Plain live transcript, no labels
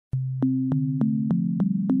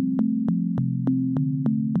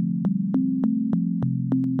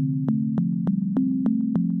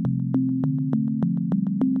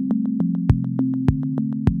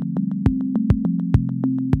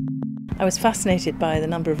I was fascinated by the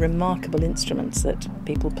number of remarkable instruments that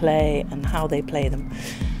people play and how they play them.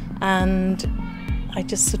 And I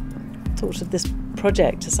just thought of this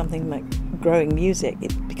project as something like growing music,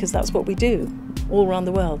 because that's what we do all around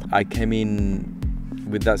the world. I came in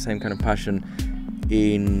with that same kind of passion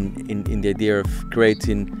in the idea of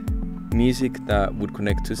creating music that would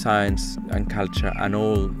connect to science and culture and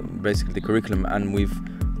all basically the curriculum, and we've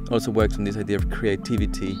also worked on this idea of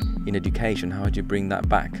creativity in education. How do you bring that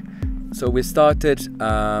back? So we started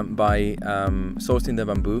by sourcing the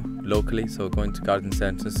bamboo locally, so going to garden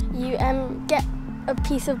centres. You get a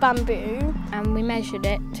piece of bamboo and we measured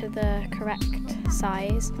it to the correct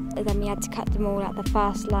size. And then we had to cut them all at the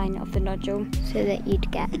first line of the nodule so that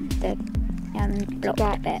you'd get the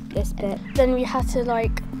blocked bit, this bit. Then we had to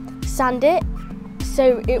sand it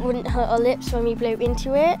so it wouldn't hurt our lips when we blow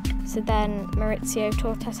into it. So then Mauricio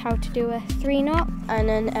taught us how to do a 3-knot. And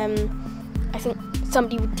then I think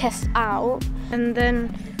somebody would test out. And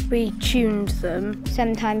then we tuned them.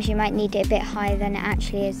 Sometimes you might need it a bit higher than it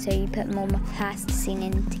actually is, so you put more plasticine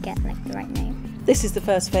in to get the right note. This is the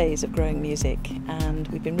first phase of growing music, and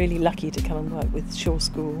we've been really lucky to come and work with Shaw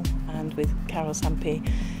School and with Carol Sampi,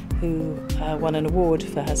 who won an award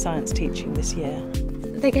for her science teaching this year.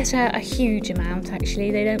 They get a huge amount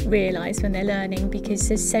actually. They don't realise when they're learning, because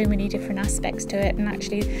there's so many different aspects to it, and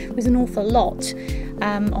actually there was an awful lot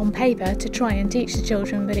on paper to try and teach the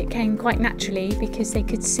children, but it came quite naturally because they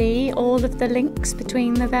could see all of the links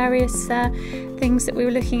between the various things that we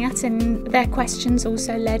were looking at, and their questions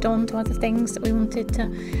also led on to other things that we wanted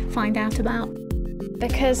to find out about.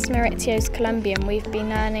 Because Mauricio's Colombian, we've been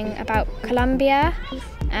learning about Colombia,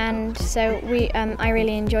 and so I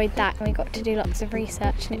really enjoyed that, and we got to do lots of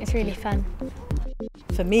research, and it was really fun.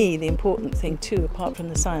 For me, the important thing too, apart from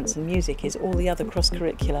the science and music, is all the other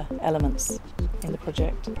cross-curricular elements in the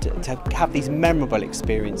project. To have these memorable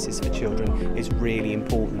experiences for children is really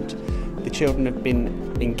important. The children have been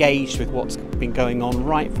engaged with what's been going on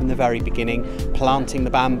right from the very beginning, planting the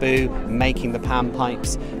bamboo, making the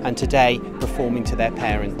panpipes, and today performing to their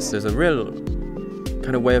parents. There's a real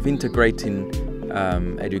kind of way of integrating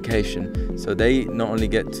education, so they not only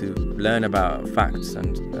get to learn about facts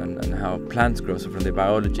and how plants grow, so from the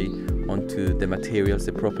biology onto the materials,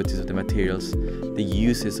 the properties of the materials, the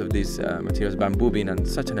uses of these materials, bamboo being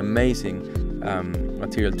such an amazing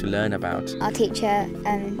material to learn about. Our teacher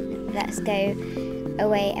let us go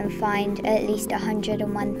away and find at least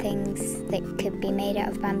 101 things that could be made out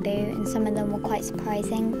of bamboo, and some of them were quite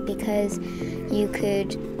surprising because you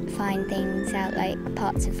could find things out like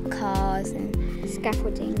parts of cars and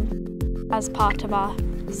scaffolding. As part of our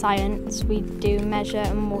science, we do measure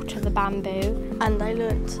and water the bamboo. And I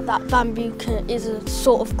learnt that bamboo is a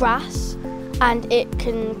sort of grass, and it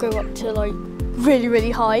can grow up to really,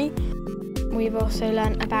 really high. We've also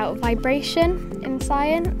learnt about vibration in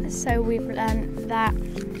science, so we've learnt that,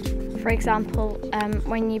 for example,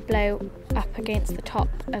 when you blow up against the top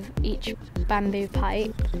of each bamboo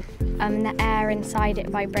pipe, the air inside it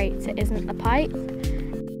vibrates, it isn't the pipe.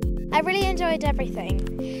 I really enjoyed everything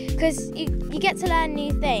because you get to learn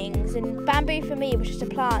new things, and bamboo for me was just a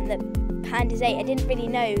plant that hand is 8. I didn't really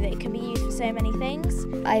know that it can be used for so many things.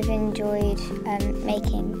 I've enjoyed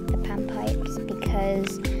making the panpipes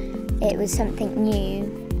because it was something new,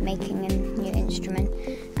 making a new instrument,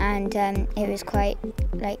 and it was quite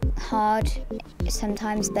hard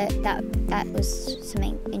sometimes, but that was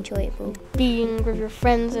something enjoyable. Being with your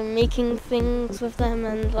friends and making things with them,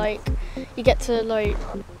 and you get to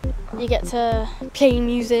play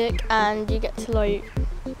music, and you get to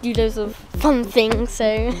do loads of fun things.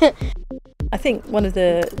 So I think one of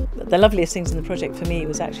the loveliest things in the project for me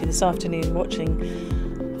was actually this afternoon watching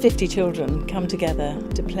 50 children come together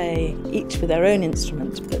to play, each with their own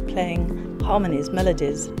instrument, but playing harmonies,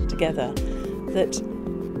 melodies together that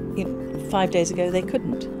 5 days ago they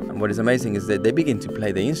couldn't. And what is amazing is that they begin to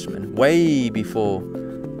play the instrument way before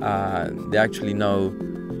they actually know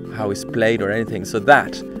how it's played or anything. So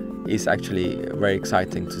that is actually very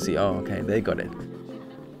exciting to see, oh, okay, they got it.